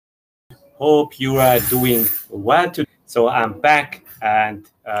Hope you are doing well today. So I'm back, and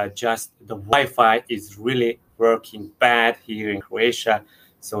just the Wi-Fi is really working bad here in Croatia.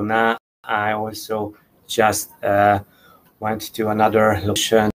 So now I also just went to another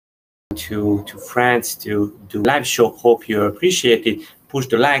location to France to do live show. Hope you appreciate it. Push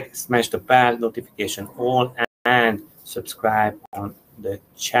the like, smash the bell, notification all, and subscribe on the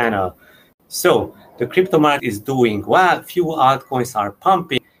channel. So the crypto market is doing well. Few altcoins are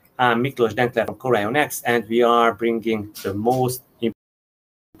pumping. I'm Miklos Denkler from CorionX, and we are bringing the most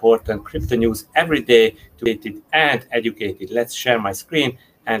important crypto news every day to get it and educated. Let's share my screen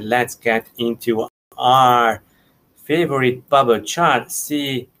and let's get into our favorite bubble chart,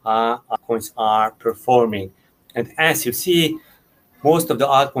 see how altcoins are performing. And as you see, most of the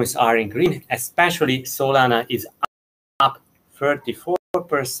altcoins are in green, especially Solana is up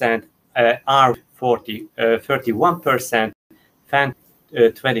 34%, R 31%, Fan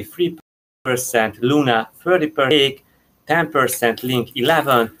 23%, Luna 30%, 10%, Link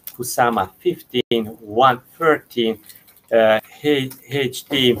 11%, Kusama 15%, 113%,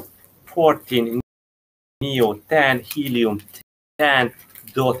 HD 14%, Neo 10%, Helium 10,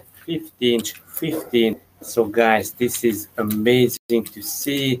 Dot 15. So guys, this is amazing to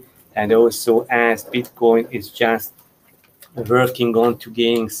see. And also as Bitcoin is just working on to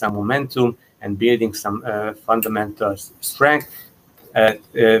gain some momentum and building some fundamental strength.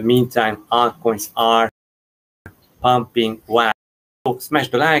 Meantime, altcoins are pumping well. So smash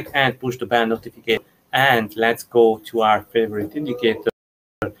the like and push the bell notification. And let's go to our favorite indicator,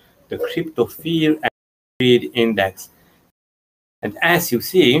 the crypto fear and greed index. And as you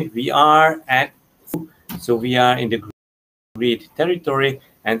see, we are at, so we are in the greed territory.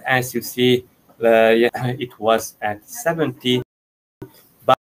 And as you see, it was at 70,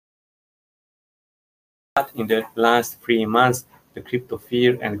 but in the last 3 months, the crypto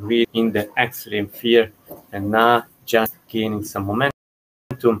fear and greed in the extreme fear, and now just gaining some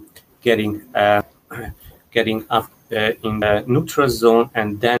momentum, getting up in the neutral zone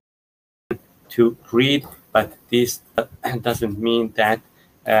and then to greed. But this doesn't mean that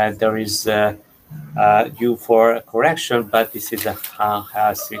there is due for a correction, but this is a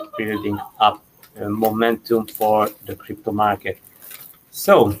healthy building up momentum for the crypto market.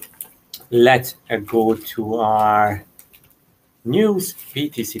 So let's go to our news.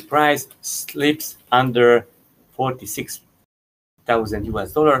 BTC price slips under 46,000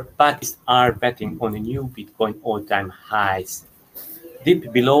 US dollar, but are betting on a new Bitcoin all-time highs.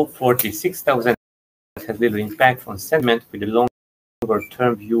 Dip below 46,000 has little impact on sentiment, with the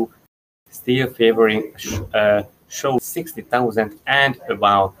longer-term view still favoring show 60,000 and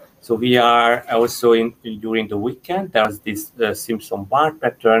above. So we are also in during the weekend. There was this Simpson bar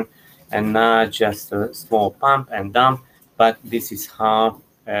pattern, and now just a small pump and dump. But this is how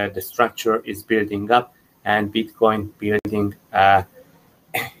the structure is building up, and Bitcoin building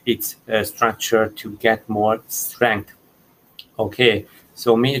its structure to get more strength. Okay,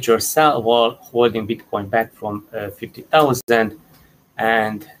 so major sell wall holding Bitcoin back from 50,000,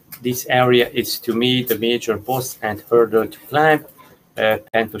 and this area is to me the major boss and hurdle to climb.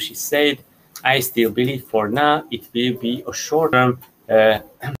 Pentoshi said, I still believe for now it will be a short-term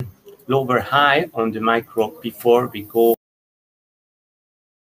lower high on the micro before we go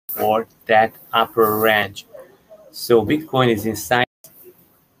for that upper range. So Bitcoin is inside,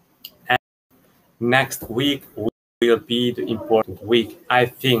 and next week will be the important week, I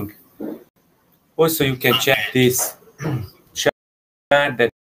think. Also, you can check this chart that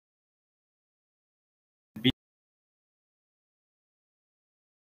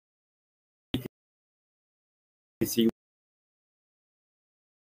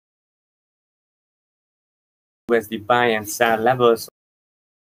USD buy and sell levels.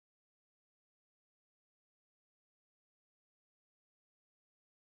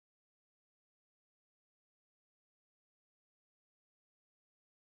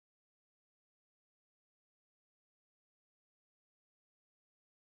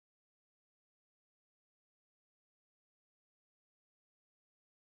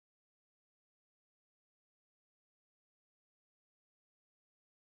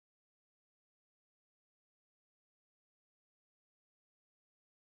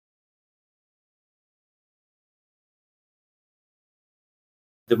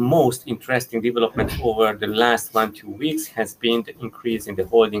 The most interesting development over the last 1-2 weeks has been the increase in the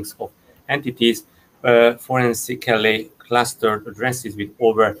holdings of entities forensically clustered addresses with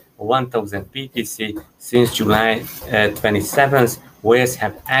over 1,000 BTC since July 27th. Whales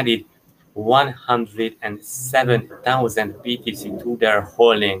have added 107,000 BTC to their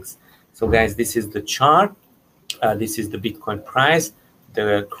holdings. So guys, this is the chart. This is the Bitcoin price.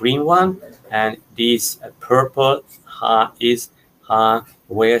 the green one, and this purple is how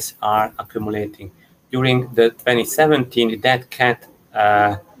whales are accumulating. During the 2017 dead cat,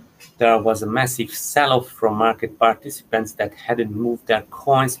 there was a massive sell-off from market participants that hadn't moved their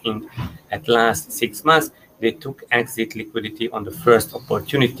coins in at last 6 months. They took exit liquidity on the first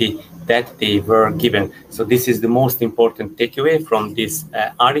opportunity that they were given. So this is the most important takeaway from this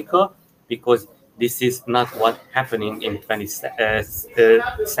article, because this is not what happening in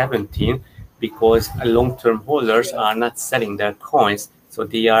 2017, because long-term holders are not selling their coins, so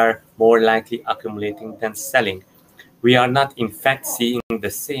they are more likely accumulating than selling. We are not in fact seeing the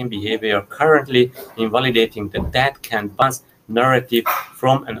same behavior currently, invalidating the dead can bounce narrative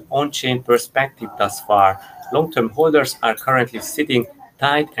from an on-chain perspective thus far. Long-term holders are currently sitting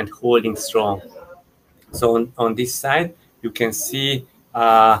tight and holding strong. So on this side, you can see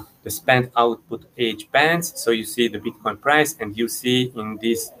the spend output age bands. So you see the Bitcoin price, and you see in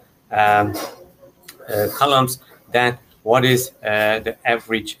these columns that what is the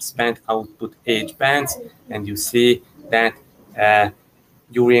average spend output age bands, and you see that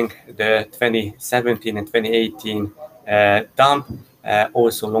during the 2017 and 2018 dump,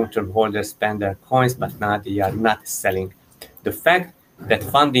 also long-term holders spend their coins, but now they are not selling. The fact that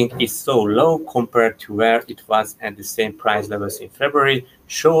funding is so low compared to where it was at the same price levels in February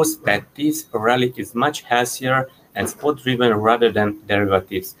shows that this rally is much healthier and spot-driven rather than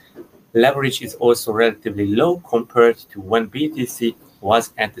derivatives. Leverage is also relatively low compared to when BTC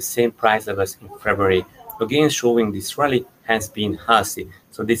was at the same price levels in February, again showing this rally has been healthy.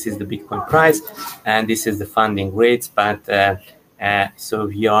 So this is the Bitcoin price, and this is the funding rates, but so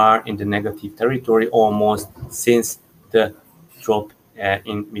we are in the negative territory almost since the drop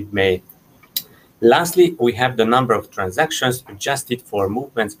in mid-May. Lastly, we have the number of transactions adjusted for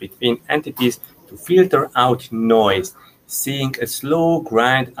movements between entities to filter out noise, seeing a slow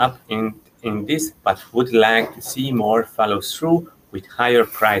grind up in this, but would like to see more follow through with higher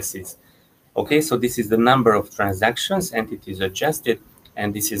prices. Okay, so this is the number of transactions, entities adjusted,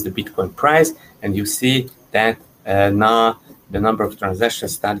 and this is the Bitcoin price, and you see that now the number of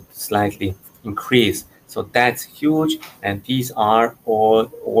transactions started to slightly increase. So that's huge, and these are all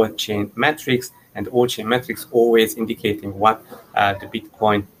chain metrics, and all chain metrics always indicating what the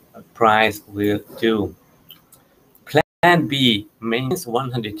Bitcoin price will do. Plan B means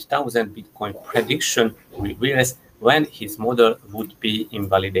 100,000 Bitcoin prediction reveals when his model would be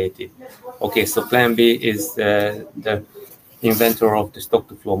invalidated. Okay, so Plan B is the inventor of the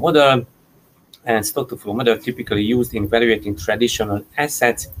stock-to-flow model, and stock-to-flow model typically used in evaluating traditional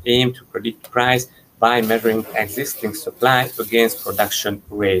assets aim to predict price by measuring existing supply against production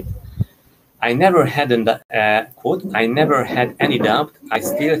rate. I never had quote, I never had any doubt. I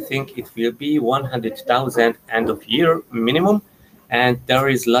still think it will be 100,000 end of year minimum, and there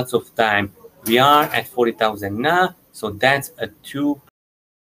is lots of time. We are at 40,000 now, so that's a 2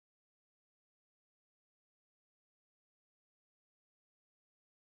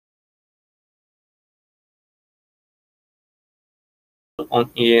 on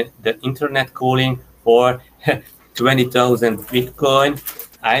the internet calling for 20,000 Bitcoin.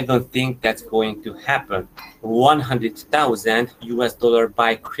 I don't think that's going to happen. 100,000 US dollar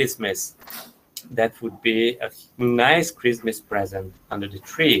by Christmas. That would be a nice Christmas present under the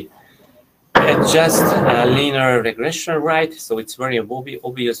tree. It's just a linear regression, right? So it's very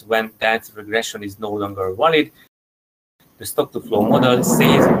obvious when that regression is no longer valid. The stock-to-flow model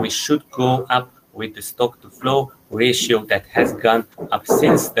says we should go up with the stock-to-flow ratio that has gone up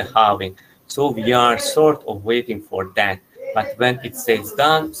since the halving. So we are sort of waiting for that. But when it stays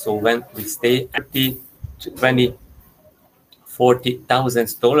down, so when we stay at the 20,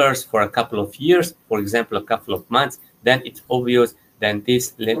 $40,000 for a couple of years, for example, a couple of months, then it's obvious that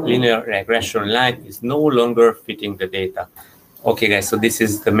this linear regression line is no longer fitting the data. Okay, guys, so this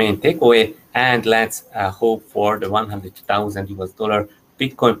is the main takeaway, and let's hope for the 100,000 US dollar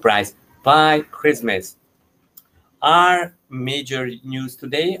Bitcoin price by Christmas. Our major news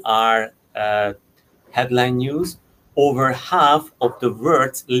today are headline news. Over half of the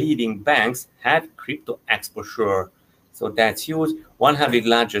world's leading banks have crypto exposure. So that's huge. 100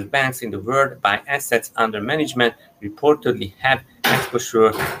 largest banks in the world by assets under management reportedly have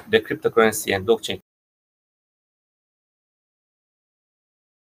exposure to the cryptocurrency and blockchain.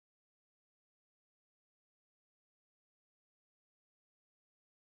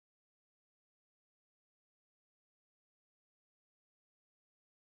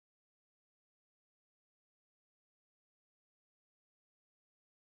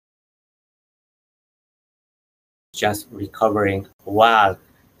 Just recovering well.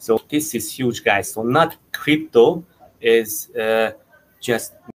 So this is huge, guys. So not crypto is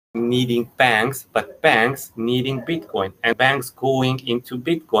just needing banks, but banks needing Bitcoin, and banks going into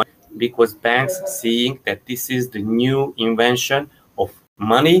Bitcoin because banks seeing that this is the new invention of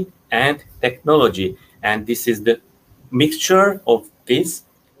money and technology, and this is the mixture of this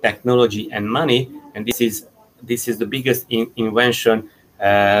technology and money, and this is the biggest invention,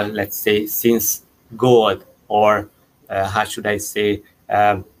 let's say, since gold, or how should I say,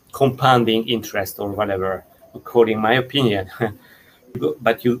 compounding interest or whatever, according to my opinion.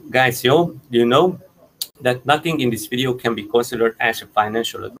 But you guys, you know that nothing in this video can be considered as a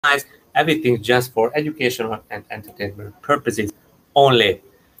financial advice. Everything just for educational and entertainment purposes only.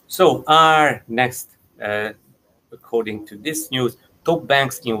 So our next, according to this news, top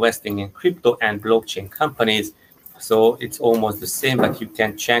banks investing in crypto and blockchain companies. So it's almost the same, but you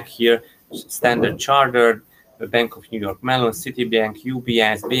can check here: Standard Chartered, the Bank of New York Mellon, Citibank,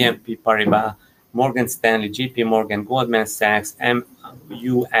 UBS, BNP Paribas, Morgan Stanley, JP Morgan, Goldman Sachs,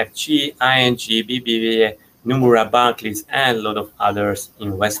 MUFG, ING, BBVA, Nomura, Barclays, and a lot of others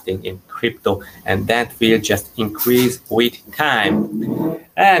investing in crypto, and that will just increase with time.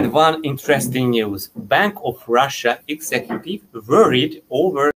 And one interesting news: Bank of Russia executive worried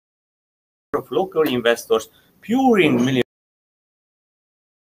over of local investors pouring millions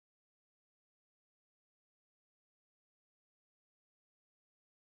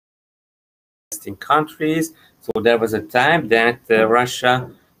in countries. So there was a time that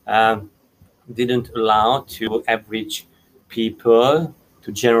Russia didn't allow to average people,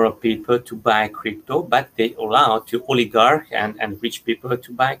 to general people, to buy crypto, but they allowed to oligarch and rich people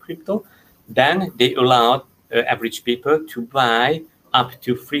to buy crypto. Then they allowed average people to buy up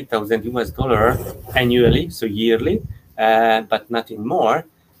to $3,000 annually, so yearly, but nothing more.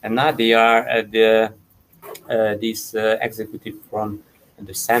 And now they are this executive from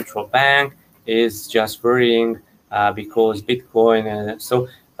the central bank is just worrying because Bitcoin. So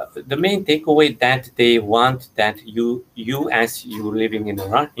the main takeaway that they want that you as you living in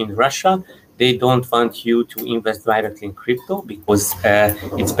Russia, they don't want you to invest directly in crypto, because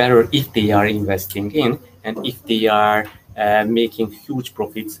it's better if they are investing in, and if they are making huge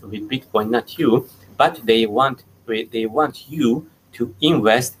profits with Bitcoin, not you, but they want you to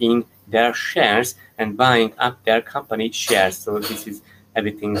invest in their shares and buying up their company shares. So this is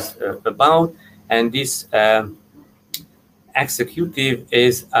everything's about. And this executive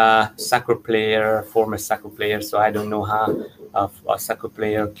is a soccer player, former soccer player. So I don't know how a soccer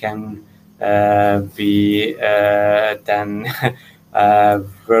player can be then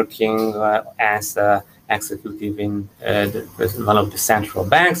working as an executive in one of the central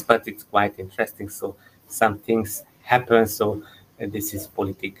banks, but it's quite interesting. So some things happen. So this is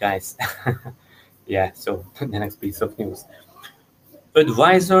politics, guys. Yeah, so the next piece of news.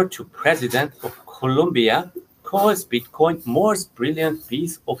 Advisor to President of Colombia calls Bitcoin most brilliant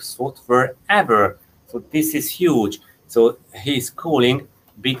piece of software ever. So this is huge. So he's calling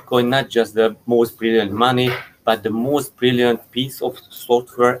Bitcoin not just the most brilliant money, but the most brilliant piece of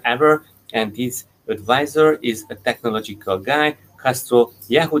software ever. And this advisor is a technological guy,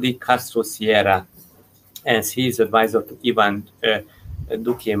 Yehudi Castro Sierra. And he is advisor to Ivan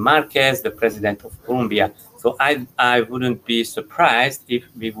Duque Marquez, the president of Colombia. So I wouldn't be surprised if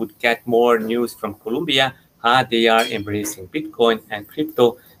we would get more news from Colombia, how they are embracing Bitcoin and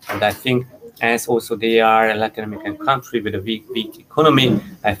crypto. And I think, as also they are a Latin American country with a weak economy,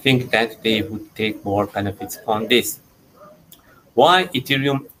 I think that they would take more benefits on this. Why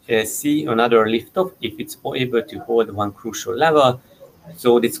Ethereum see another lift off if it's able to hold one crucial level?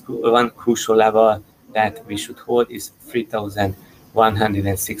 So this one crucial level that we should hold is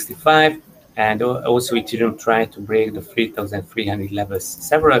 3,165, and also Ethereum tried to break the 3,300 levels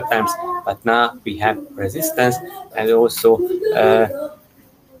several times, but now we have resistance, and also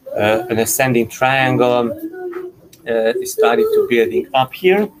an ascending triangle started to building up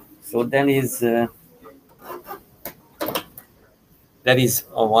here. So then that is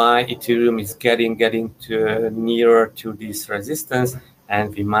why Ethereum is getting nearer to this resistance,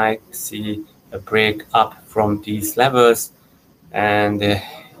 and we might see a break up from these levels. And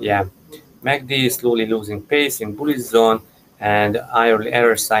yeah, MACD is slowly losing pace in bullish zone, and hourly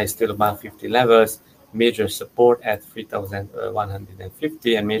size still about 50 levels. Major support at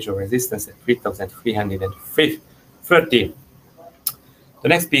 3,150 and major resistance at 3,330. The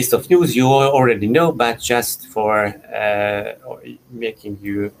next piece of news you already know, but just for making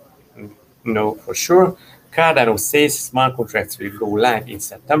you know for sure, Cardano says smart contracts will go live in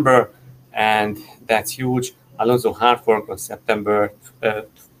September, and that's huge. Alonso hard fork on September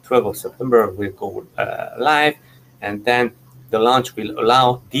 12th of September will go live, and then The launch will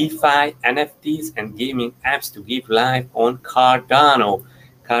allow DeFi, NFTs, and gaming apps to give live on Cardano.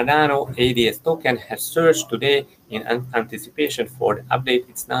 Cardano ADS token has surged today in anticipation for the update.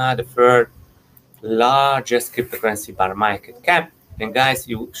 It's now the third largest cryptocurrency by market cap. And guys,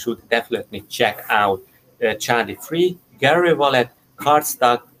 you should definitely check out Charlie Free, Gary Wallet,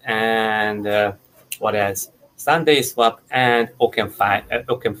 Cardstock, and what else? Sunday Swap and Occam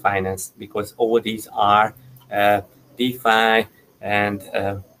Finance, because all these are DeFi and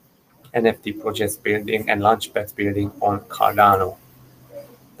NFT projects building and launchpads building on Cardano.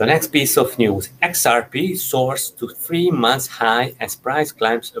 The next piece of news, XRP soars to 3 months high as price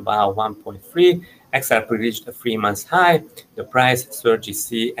climbs above 1.3. XRP reached a 3 months high. The price surges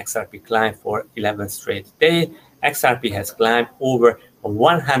see XRP climb for 11 straight days. XRP has climbed over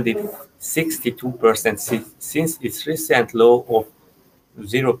 162% since its recent low of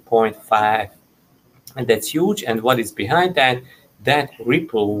 0.5. And that's huge. And what is behind that? That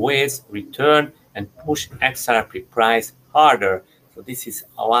Ripple waves return and push XRP price harder. So this is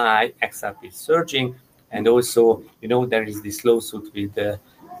why XRP is surging. And also, you know, there is this lawsuit with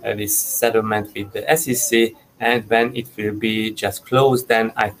this settlement with the SEC. And when it will be just closed,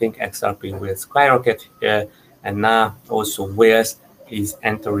 then I think XRP will skyrocket. And now also Wales is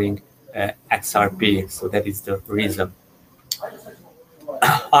entering XRP. So that is the reason.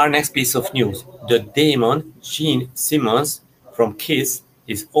 Our next piece of news, the demon Gene Simmons from Kiss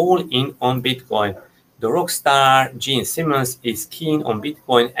is all in on Bitcoin. The rock star Gene Simmons is keen on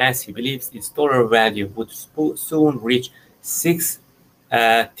Bitcoin as he believes its dollar value would soon reach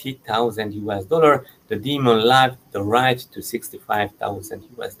 $60,000 US. The demon loved the right to $65,000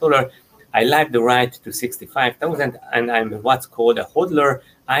 US. I like the right to 65,000 and I'm what's called a hodler.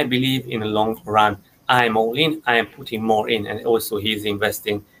 I believe in the long run. I'm all in, I am putting more in, and also he's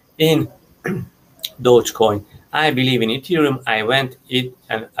investing in Dogecoin. I believe in Ethereum. I went it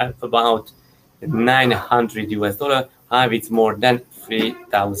at about 900 US dollar. It's more than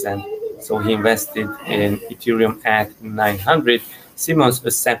 3,000. So he invested in Ethereum at 900. Simmons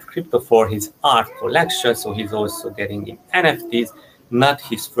accepts crypto for his art collection, so he's also getting in NFTs. Not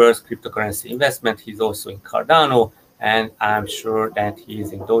his first cryptocurrency investment. He's also in Cardano, and I'm sure that he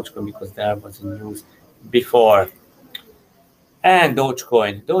is in Dogecoin because there was a news before. And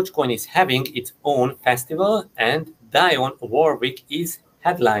Dogecoin. Dogecoin is having its own festival, and Dionne Warwick is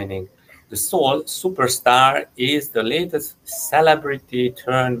headlining. The Soul superstar is the latest celebrity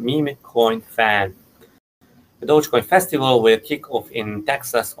turned meme coin fan. The Dogecoin festival will kick off in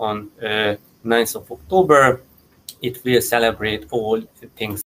Texas on 9th of October. It will celebrate all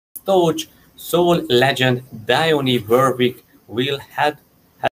things Doge. Soul legend Dionne Warwick will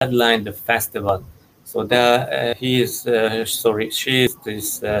headline the festival. So she is this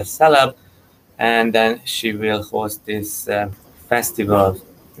celeb, and then she will host this festival.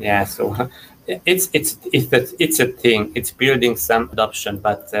 Yeah, so it's a thing. It's building some adoption,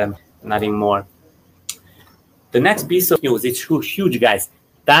 but nothing more. The next piece of news is huge, guys.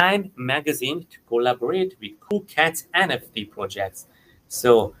 Time magazine to collaborate with Cool Cats NFT projects.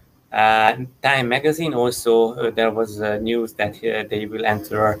 So Time magazine also there was news that they will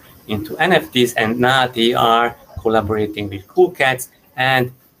enter into NFTs, and now they are collaborating with Cool Cats,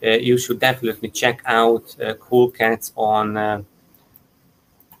 and you should definitely check out Cool Cats on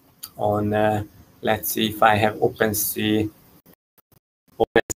let's see if I have OpenSea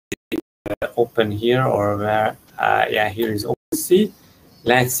open here, or where yeah, here is OpenSea.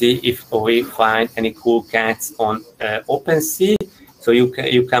 Let's see if we find any Cool Cats on OpenSea. So you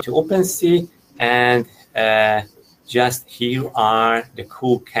come to OpenSea, and just here are the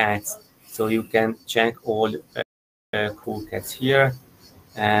Cool Cats. So you can check all Cool Cats here,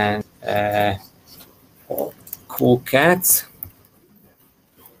 and Cool Cats.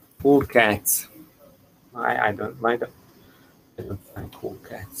 I don't find Cool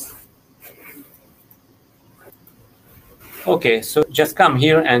Cats. Okay, so just come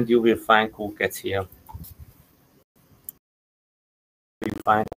here and you will find Cool Cats here. You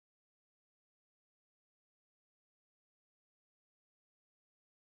find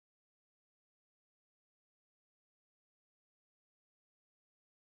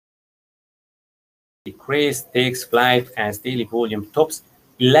the craze takes flight as daily volume tops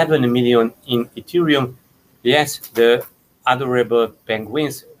 11 million in Ethereum. Yes, the adorable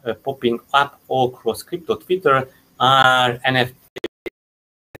penguins popping up all across crypto Twitter are NFTs.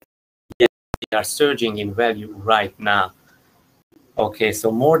 They are surging in value right now. Okay,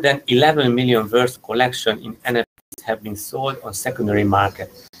 so more than 11 million worth collection in NFTs have been sold on secondary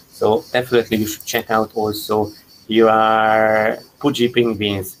market. So definitely you should check out also Here are Pudgy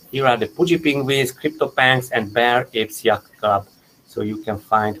Penguins. Here are the Pudgy Penguins, CryptoPunks, and Bear Apes Yacht Club. So you can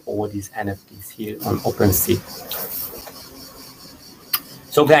find all these NFTs here on OpenSea.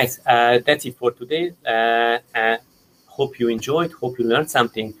 So guys, that's it for today. Hope you enjoyed, hope you learned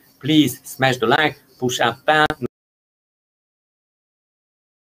something. Please smash the like, push up bell.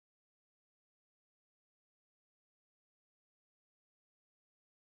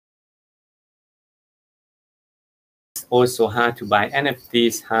 Also how to buy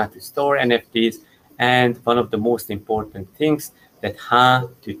NFTs, how to store NFTs, and one of the most important things, that how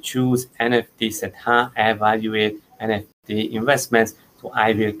to choose NFTs and how evaluate NFT investments. So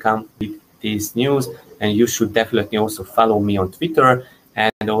I will come with these news, and you should definitely also follow me on Twitter,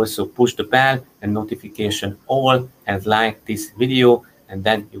 and also push the bell and notification all, and like this video, and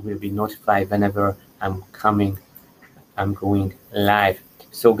then you will be notified whenever I'm going live.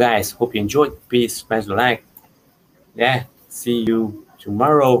 So guys, hope you enjoyed. Please smash the like. Yeah, see you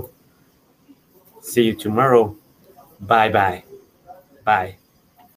tomorrow. Bye bye. Bye.